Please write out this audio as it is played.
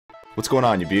What's going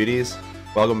on, you beauties?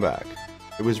 Welcome back.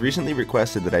 It was recently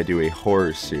requested that I do a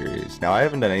horror series. Now, I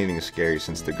haven't done anything scary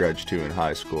since The Grudge 2 in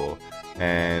high school,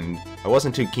 and I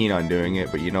wasn't too keen on doing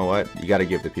it, but you know what? You gotta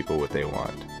give the people what they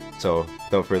want. So,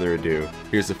 without further ado,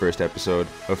 here's the first episode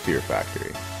of Fear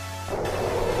Factory.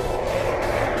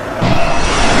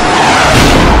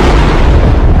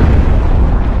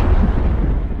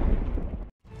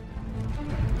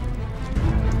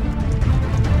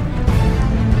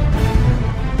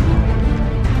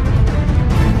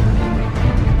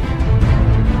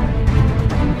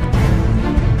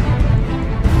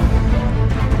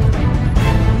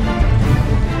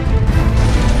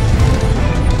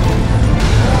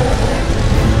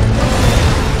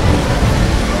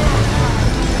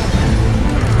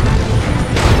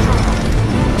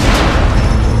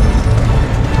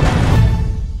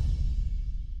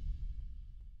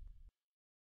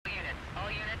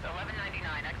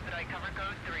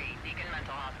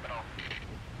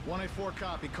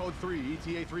 Copy, code 3,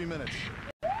 ETA 3 minutes.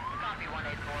 Copy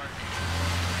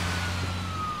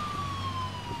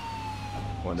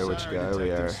 184. Wonder which Sorry, guy we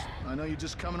are. detectives. I know you're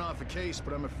just coming off a case,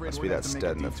 but I'm afraid Must we're be gonna that have to make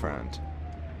stud a in the detour. front.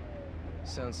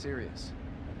 Sounds serious.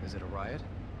 Is it a riot?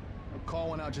 A call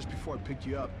went out just before I picked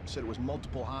you up. Said it was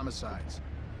multiple homicides.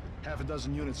 Half a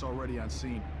dozen units already on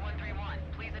scene. 131,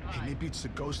 please advise. Hey, maybe it's the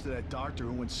ghost of that doctor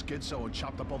who went schizo and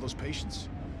chopped up all those patients.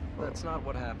 That's not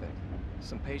what happened.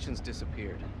 Some patients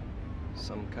disappeared.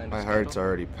 Some kind of My heart's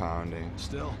already pounding.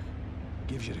 Still,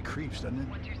 gives you the creeps, doesn't it?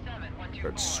 127, 124.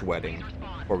 Start sweating Please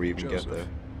respond. before we even Joseph. get there.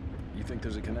 You think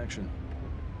there's a connection?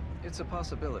 It's a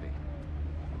possibility.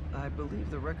 I believe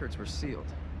the records were sealed.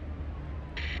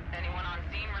 Anyone on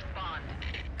scene, respond.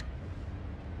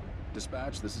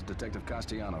 Dispatch, this is Detective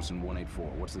Castellanos in 184.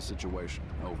 What's the situation?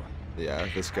 Over. Yeah,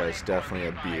 this guy's definitely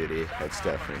a beauty. That's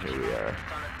definitely who we are.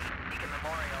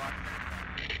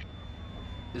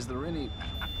 Is there any...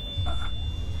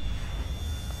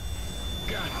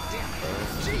 God damn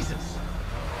it! Jesus!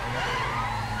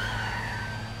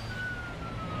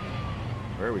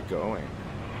 Where are we going?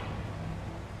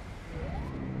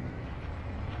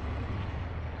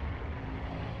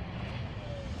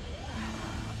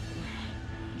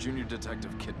 Junior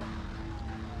Detective Kidman.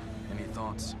 Any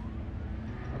thoughts?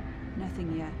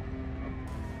 Nothing yet.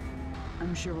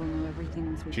 I'm sure we'll know everything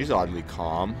once we... She's oddly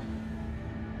calm.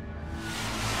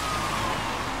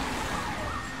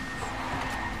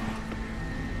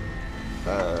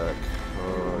 Fuck.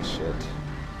 Oh, shit.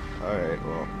 Alright,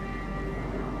 well.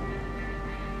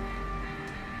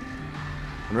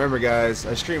 Remember, guys,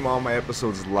 I stream all my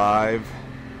episodes live.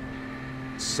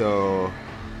 So,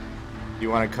 if you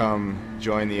want to come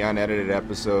join the unedited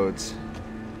episodes,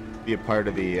 be a part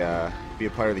of the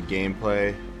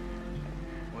gameplay,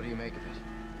 What do you make of it?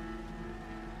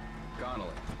 Connolly.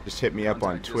 just hit me up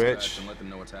on Contact dispatch Twitch. and let them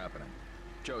know what's happening.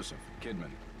 Joseph,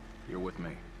 Kidman, you're with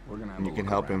me. We're gonna have And a you can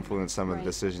look help around. influence some of the Right.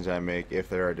 decisions I make, if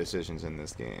there are decisions in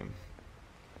this game.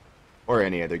 Or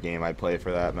any other game I play,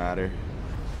 for that matter.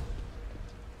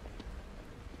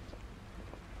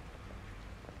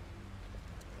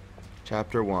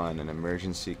 Chapter 1, an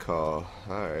emergency call.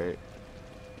 Alright.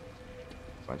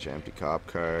 Bunch of empty cop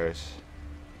cars.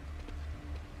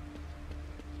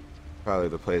 Probably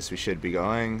the place we should be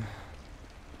going.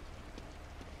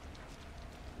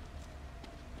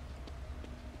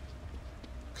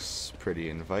 Looks pretty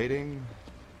inviting.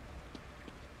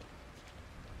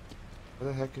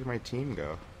 Where the heck did my team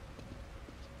go?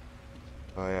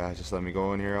 Oh yeah, just let me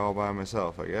go in here all by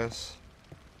myself, I guess.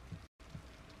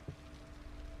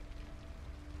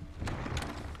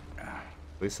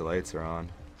 At least the lights are on.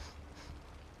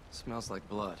 Smells like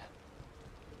blood.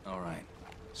 All right.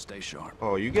 Stay sharp.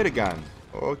 Oh, you get a gun.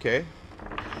 Oh, okay.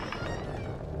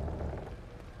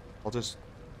 I'll just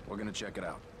We're gonna check it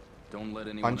out. Don't let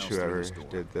anyone punch else through whoever this door.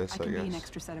 did this, I I can be an guess.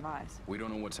 extra set of eyes. We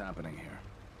don't know what's happening here.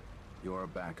 You're a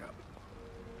backup.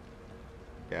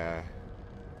 Yeah.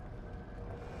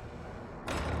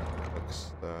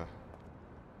 Looks fuck.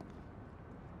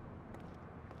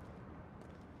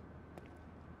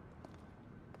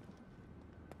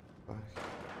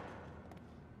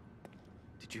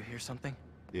 Did you hear something?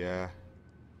 Yeah.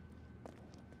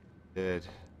 Did.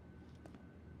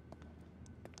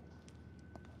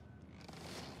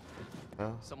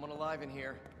 Well, Someone alive in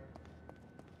here.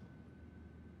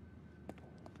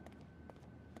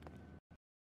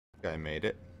 guy made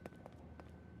it.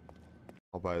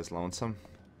 All by his lonesome.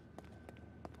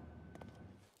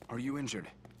 Are you injured?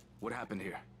 What happened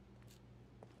here?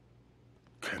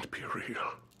 Can't be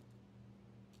real.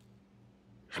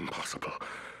 Impossible.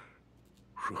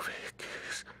 Ruvik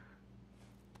is...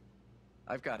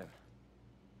 I've got him.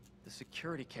 The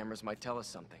security cameras might tell us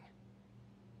something.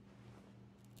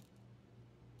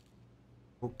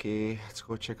 Okay, let's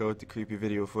go check out the creepy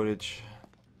video footage.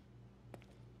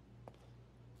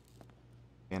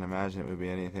 Can't imagine it would be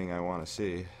anything I want to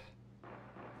see.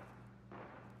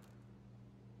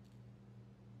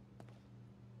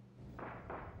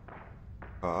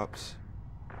 Cops.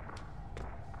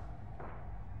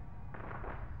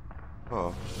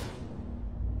 Oh.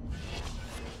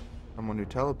 Someone who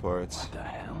teleports. What the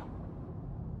hell?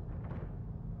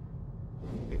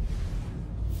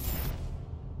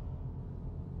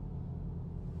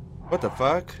 What the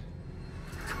fuck?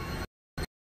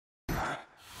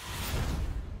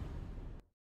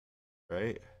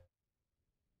 Right?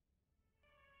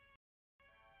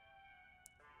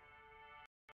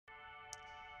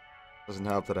 Doesn't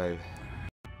help that I'm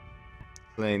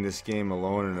playing this game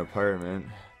alone in an apartment.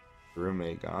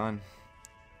 Roommate gone.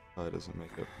 Probably doesn't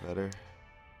make it better.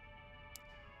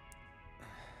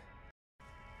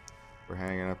 We're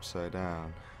hanging upside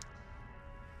down.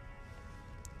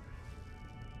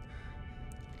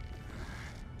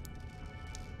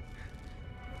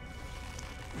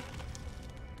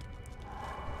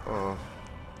 Oh.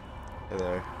 Hey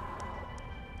there.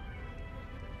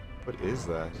 What is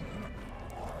that?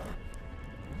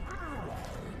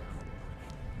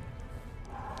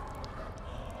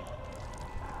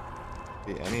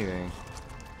 Be anything.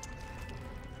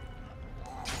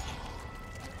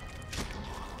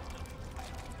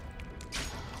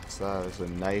 What's that? There's a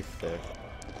knife there.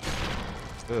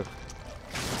 Ugh.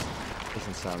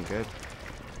 Doesn't sound good.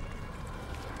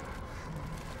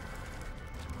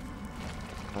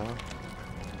 Huh?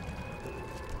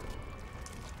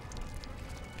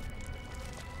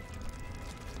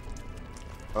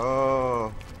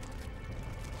 Oh.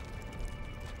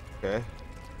 Okay.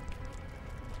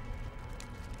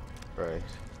 Right.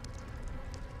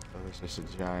 Oh, there's just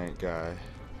a giant guy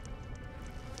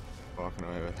walking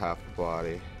away with half a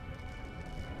body.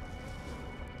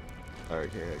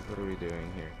 Okay, what are we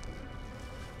doing here?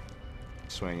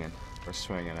 Swinging. We're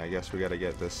swinging. I guess we gotta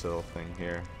get this little thing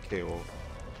here. Okay, we'll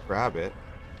grab it.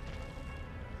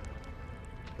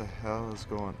 What the hell is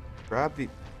going? Grab the.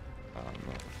 Oh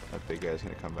no, that big guy's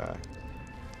gonna come back.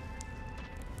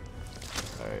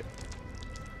 Alright.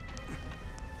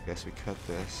 Guess we cut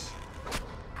this.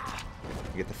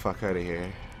 Get the fuck out of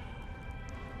here.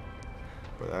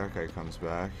 Before that guy comes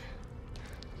back.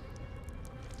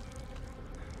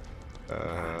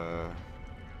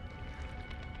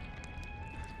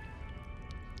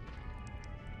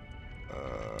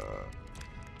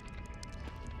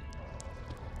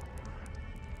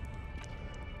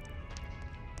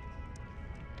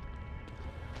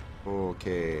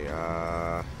 Okay,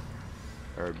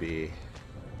 RB.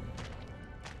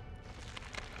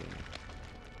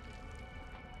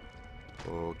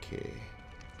 Okay.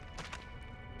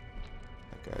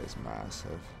 That guy's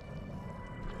massive.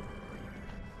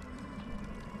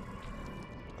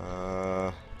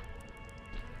 How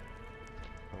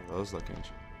are those looking?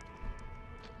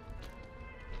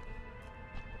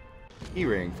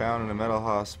 Keyring found in a mental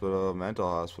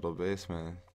hospital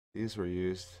basement. These were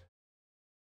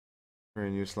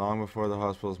in use long before the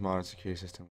hospital's modern security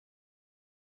system.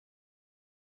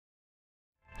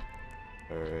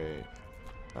 Alright.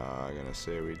 I'm gonna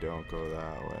say we don't go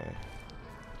that way.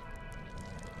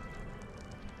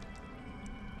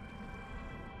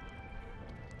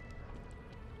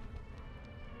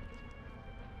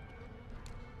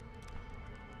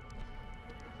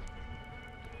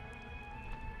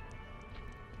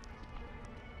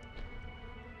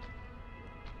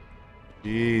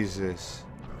 Jesus.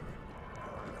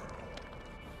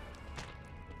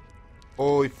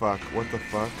 Holy fuck, what the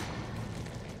fuck?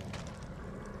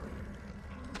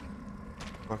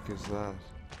 Fuck is that?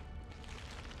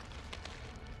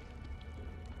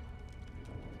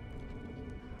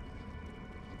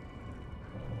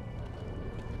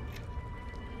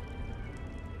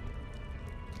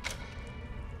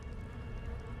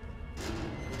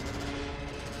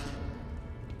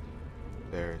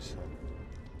 There's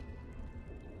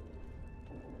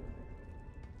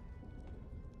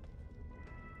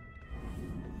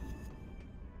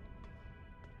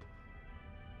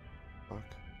fuck.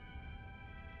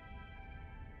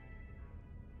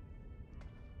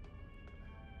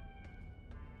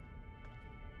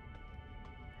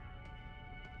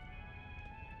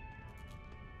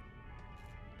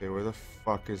 Okay, where the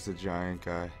fuck is the giant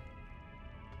guy?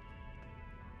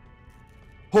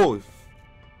 Holy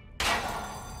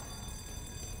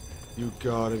You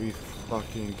gotta be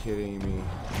fucking kidding me.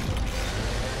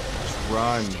 Just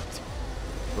run.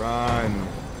 Run.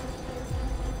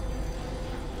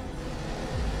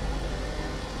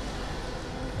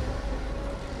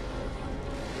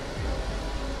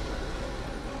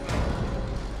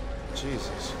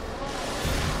 Jesus.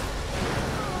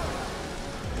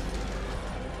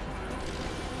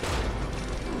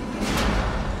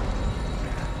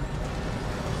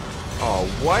 Oh,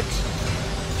 what?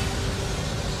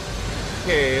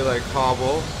 Okay, like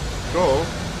hobble. Go.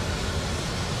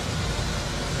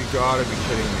 You gotta be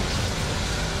kidding me.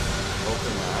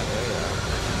 Open that, yeah.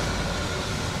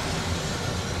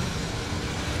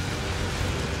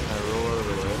 I roll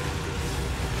over there.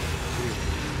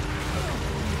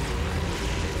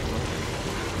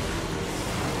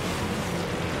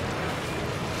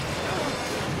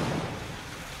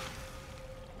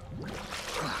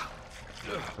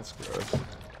 That's gross.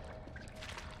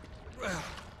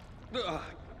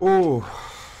 Ooh.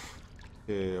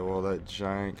 Okay, well that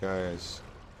giant guy is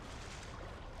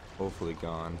hopefully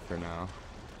gone for now.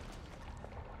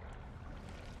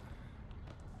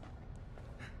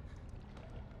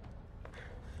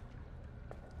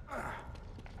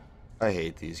 I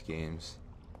hate these games.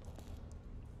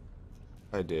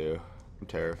 I do. I'm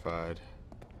terrified.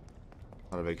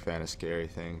 Not a big fan of scary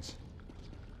things.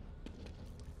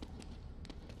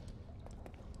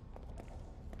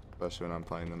 Especially when I'm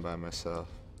playing them by myself.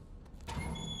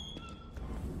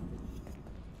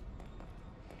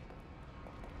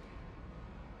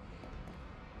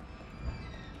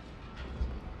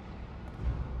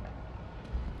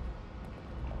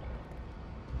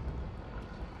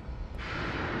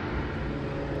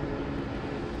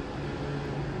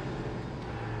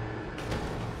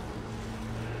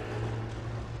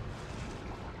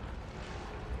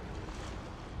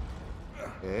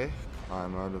 Okay,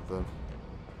 climb out of the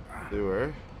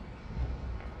sewer.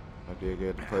 Might be a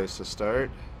good place to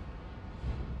start.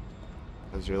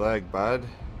 How's your leg, bud?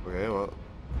 Okay, well, what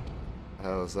the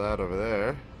hell is that over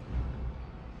there?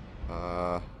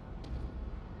 I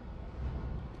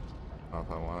don't know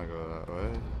if I want to go that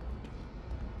way.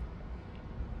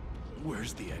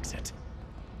 Where's the exit?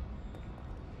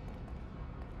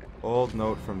 Old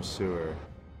note from sewer.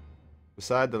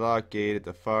 Beside the locked gate at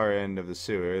the far end of the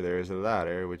sewer, there is a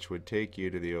ladder which would take you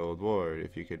to the old ward.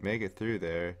 If you could make it through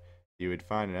there, you would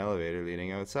find an elevator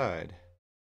leading outside.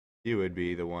 You would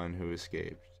be the one who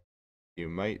escaped. You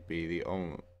might be the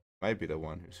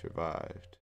one who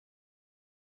survived.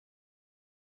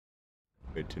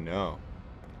 Good to know.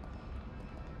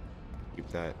 Keep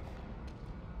that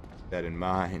in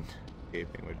mind.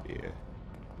 Escaping would be a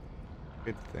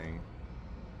good thing.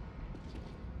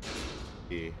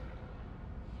 Key.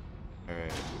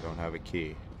 Alright, we don't have a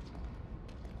key.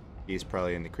 Key's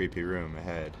probably in the creepy room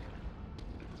ahead.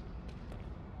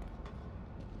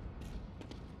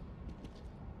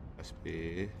 Must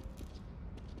be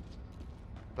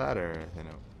ladder I know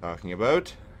what I'm talking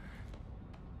about.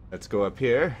 Let's go up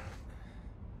here.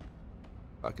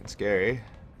 Fucking scary.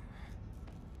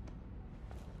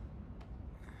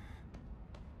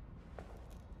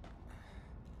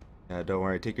 Yeah, don't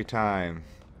worry, take your time.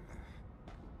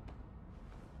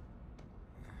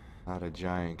 Not a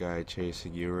giant guy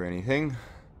chasing you or anything.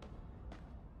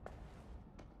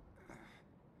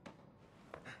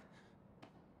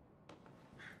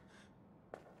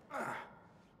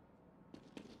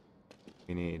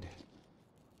 We need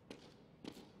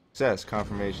success,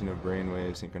 confirmation of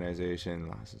brainwave synchronization,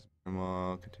 losses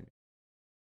minimal, continue.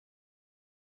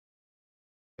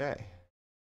 Okay.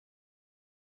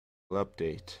 We'll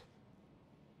update.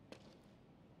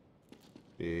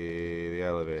 Be the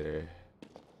elevator.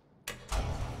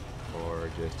 Or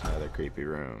just another creepy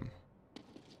room.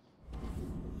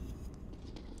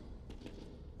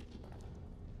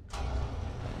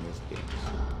 This game's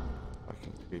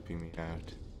fucking creeping me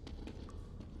out.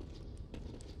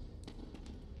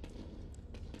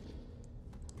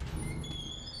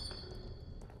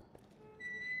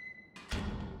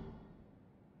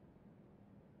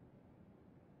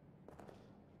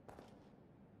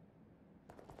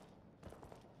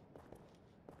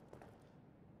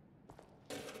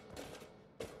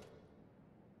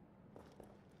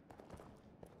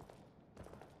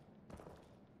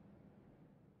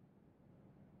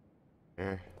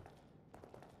 There.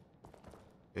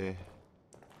 Okay.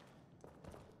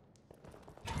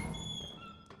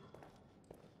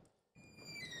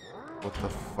 What the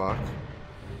fuck?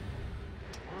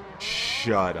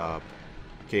 Shut up.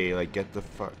 Okay, like get the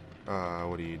fuck.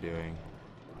 What are you doing?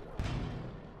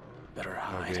 Better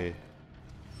hide. Okay.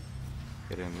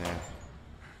 Get in there.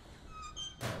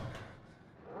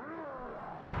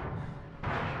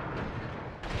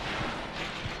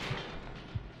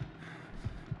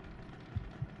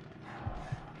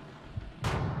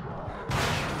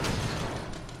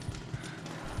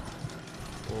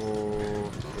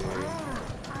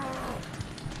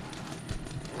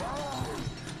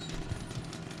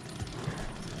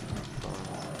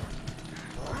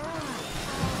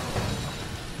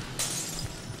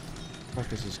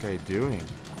 fuck is this guy doing?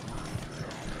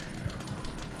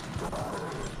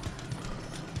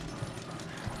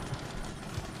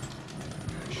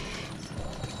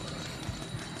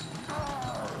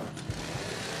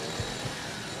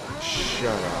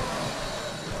 Shut up.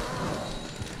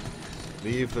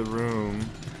 Leave the room.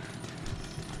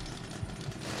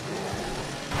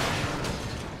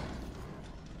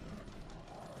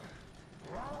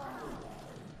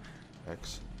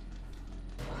 X.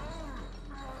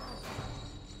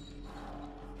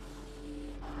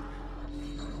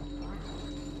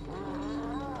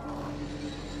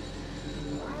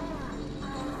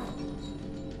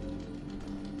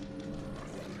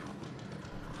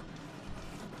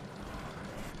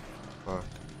 Fuck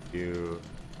you.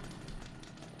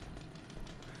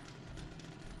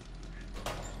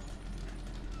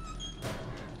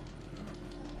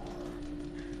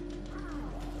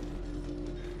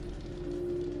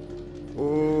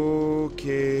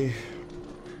 Okay.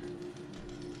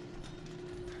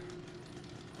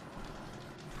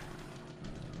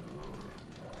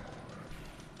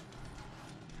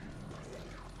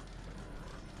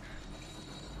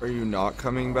 Are you not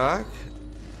coming back?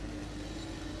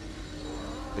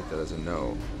 Take that as a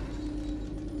no.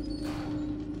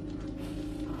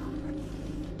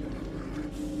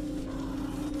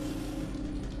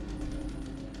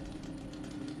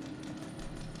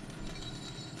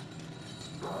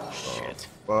 Shit.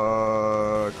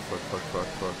 Fuck. Fuck, fuck, fuck,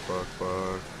 fuck, fuck,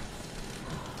 fuck.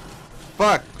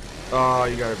 Fuck! Oh,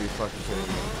 you gotta be fucking kidding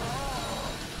me.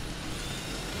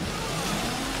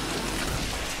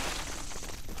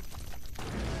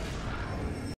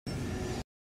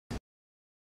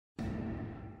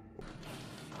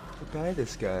 What guy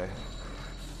this guy?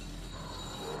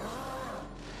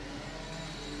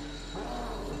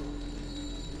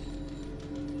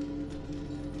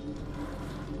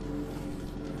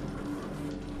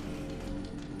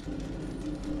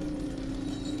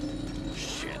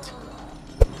 Shit.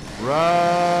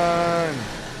 Run!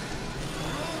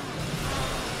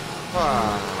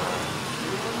 Fuck.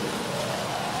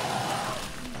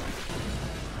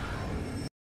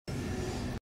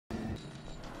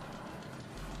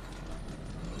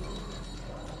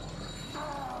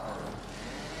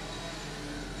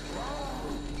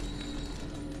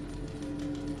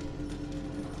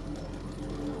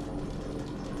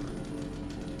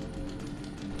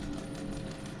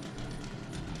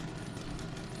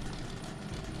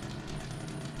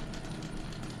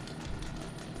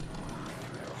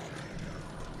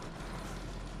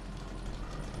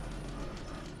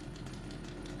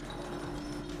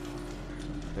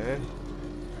 Okay.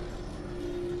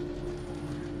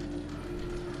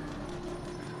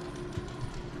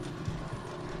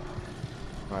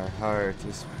 My heart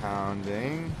is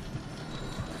pounding.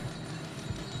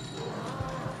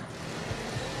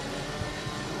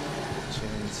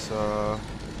 Chainsaw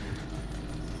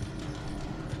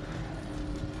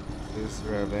is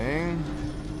revving.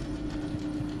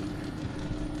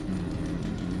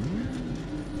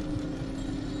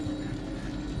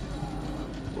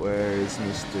 Where is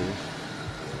Mr.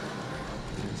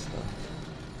 Chainsaw?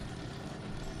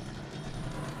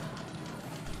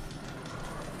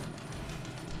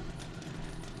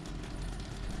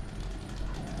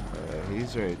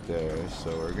 He's right there, so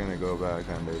we're gonna go back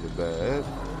under the bed.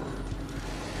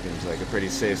 Seems like a pretty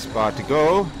safe spot to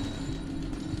go.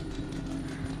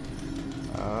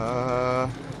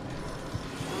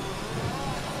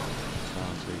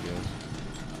 Sounds pretty good.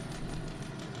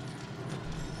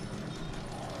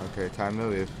 Okay, time to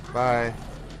leave. Bye.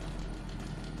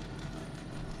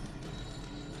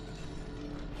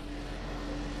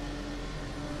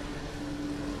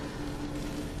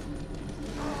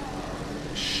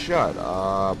 Shut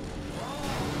up.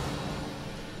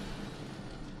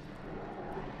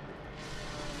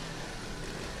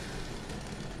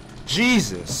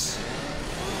 Jesus.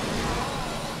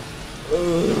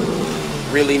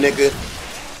 Really, nigga?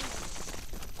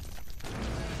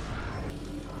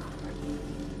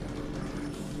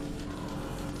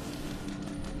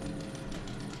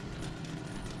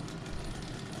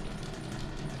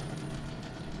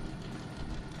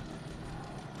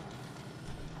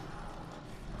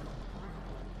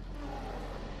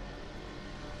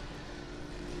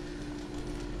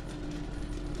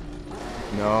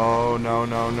 No, no,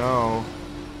 no, no.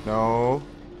 No.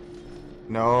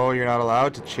 No, you're not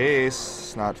allowed to chase.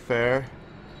 It's not fair.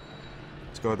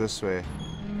 Let's go this way.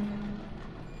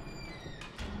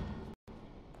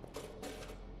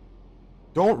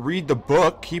 Don't read the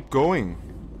book. Keep going.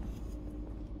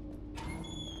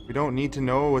 We don't need to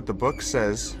know what the book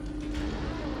says.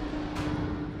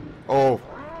 Oh.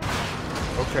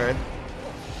 Okay.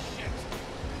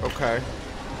 Okay.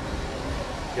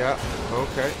 Yeah,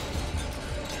 okay.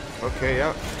 Okay,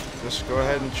 yeah. Just go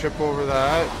ahead and trip over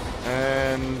that.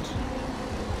 And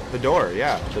the door,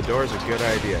 yeah. The door is a good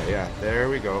idea. Yeah, there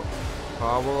we go.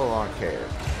 Hobble along. Okay.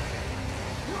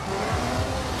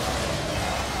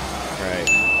 Right.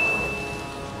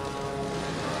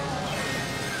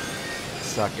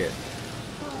 Suck it.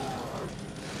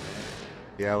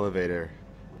 The elevator.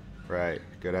 Right.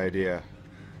 Good idea.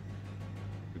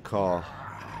 Good call.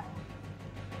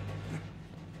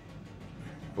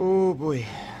 Oh boy.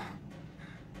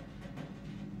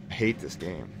 I hate this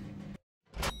game.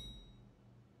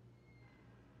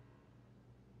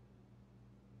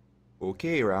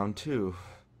 Okay, round 2.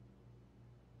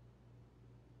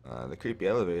 The creepy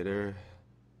elevator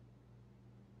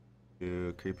to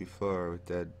a creepy floor with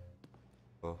dead.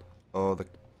 Oh,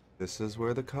 this is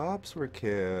where the cops were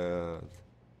killed.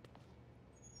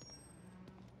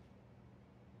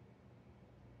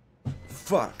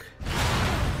 Fuck.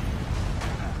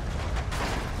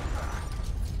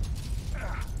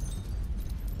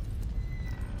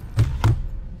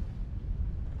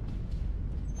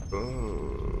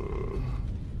 Oh.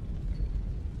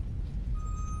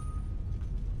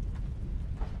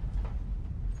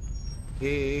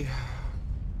 Hey.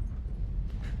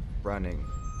 Running.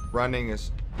 Running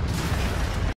is.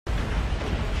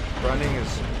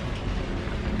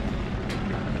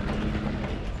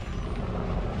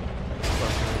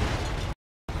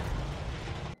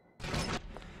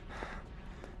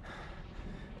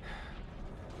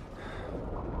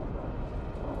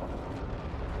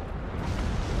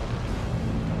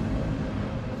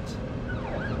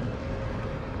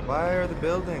 Why are the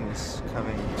buildings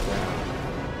coming down?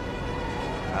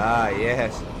 Ah,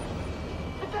 yes.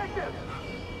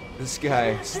 This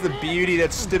guy. This is the beauty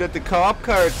that stood at the cop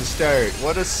car at the start.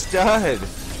 What a stud.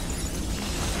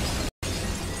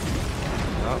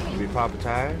 Oh, did we pop a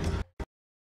tire?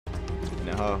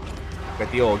 No.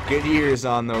 Got the old good ears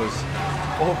on those.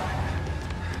 Oh.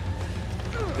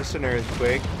 Just an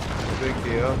earthquake. No big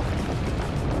deal.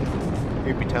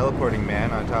 Creepy teleporting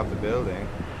man on top of the building.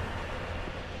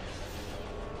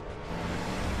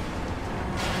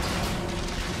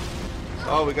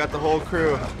 Oh, we got the whole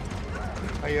crew.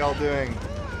 How y'all doing?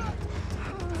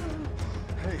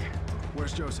 Hey,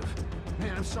 where's Joseph?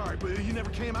 Man, I'm sorry, but you never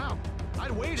came out. I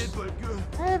waited, but...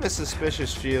 I have a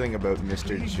suspicious feeling about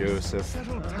Mr. Joseph.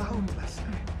 Settle down, Leslie.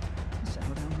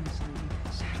 Settle down, Leslie.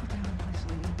 Settle down,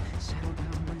 Leslie. Settle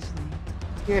down,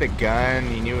 Leslie. He had a gun.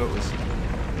 He knew it was.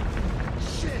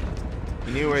 Shit!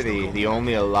 He knew where the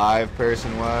only alive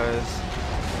person was.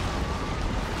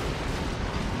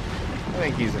 I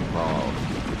think he's involved.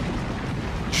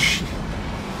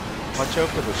 Watch out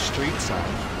for the street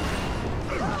sign.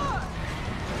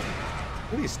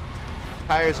 These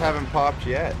tires haven't popped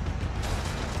yet.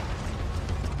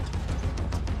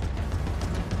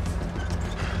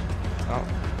 Oh.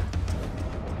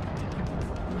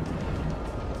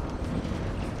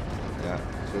 Yeah,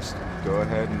 just go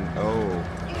ahead and... Oh.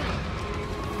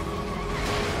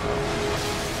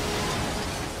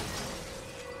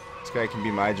 This guy can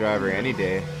be my driver any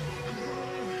day.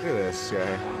 Look at this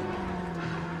guy.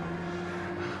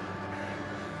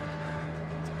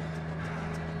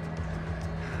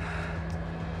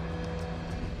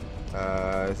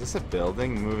 Is this a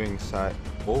building moving side?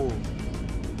 Oh.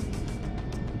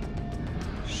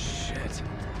 Shit.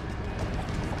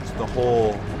 It's the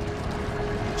whole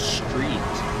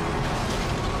street.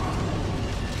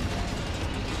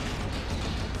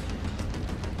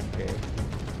 Okay.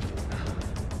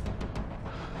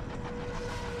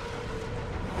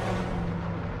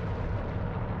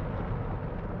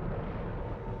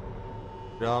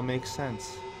 It all makes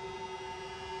sense.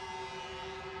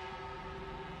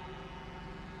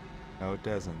 No, it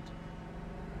doesn't.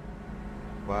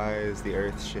 Why is the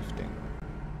earth shifting?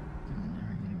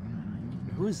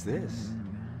 Who is this?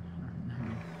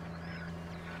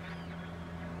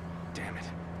 Damn it.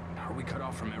 Are we cut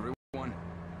off from everyone?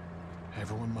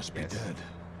 Everyone must be Yes. dead.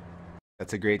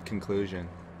 That's a great conclusion.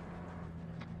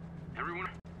 Everyone?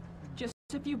 Just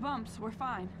a few bumps. We're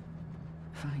fine.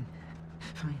 Fine.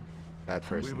 Fine. That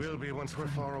person. We will be once we're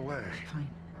far away. Fine.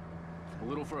 A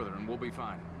little further and we'll be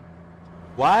fine.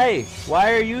 Why?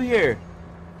 Why are you here?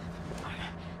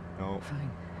 No.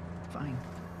 Fine. Fine.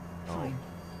 No. Fine.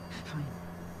 Fine.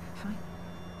 Fine.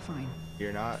 Fine.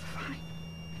 You're not. Fine.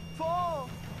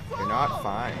 You're not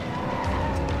fine.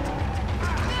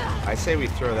 I say we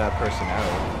throw that person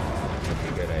out. That's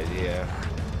a good idea.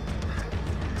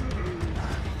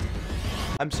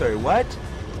 I'm sorry, what?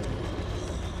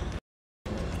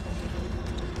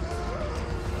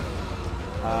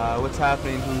 What's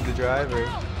happening? Who's the driver?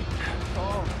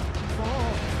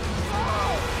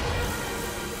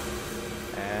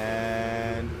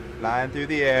 And flying through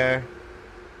the air.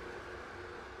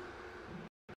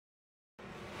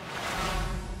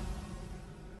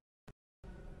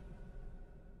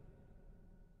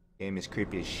 Game is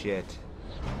creepy as shit.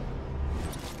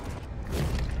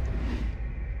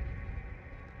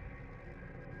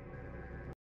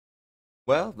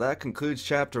 Well, that concludes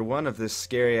chapter 1 of this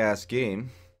scary ass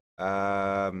game.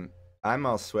 I'm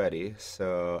all sweaty,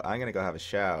 so I'm gonna go have a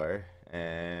shower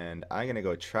and I'm gonna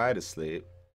go try to sleep,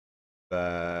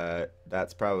 but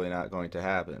that's probably not going to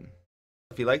happen.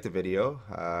 If you liked the video,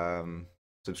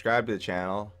 subscribe to the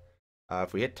channel.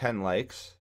 If we hit 10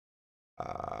 likes,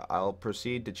 I'll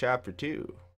proceed to chapter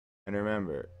 2. And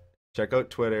remember, check out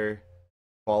Twitter,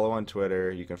 follow on Twitter.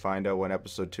 You can find out when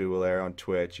episode 2 will air on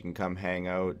Twitch. You can come hang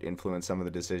out, influence some of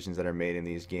the decisions that are made in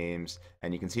these games,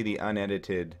 and you can see the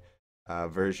unedited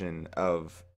version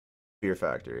of Fear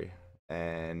Factory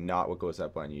and not what goes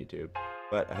up on YouTube.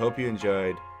 But I hope you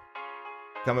enjoyed.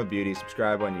 Become a beauty,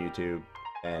 subscribe on YouTube,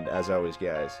 and as always,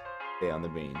 guys, stay on the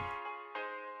beam.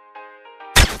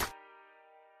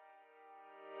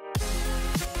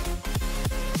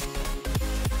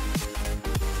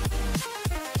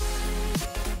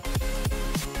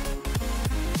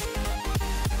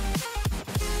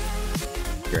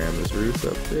 Grandma's roof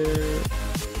up there.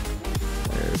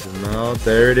 There's a mouth.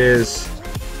 There it is.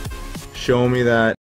 Show me that.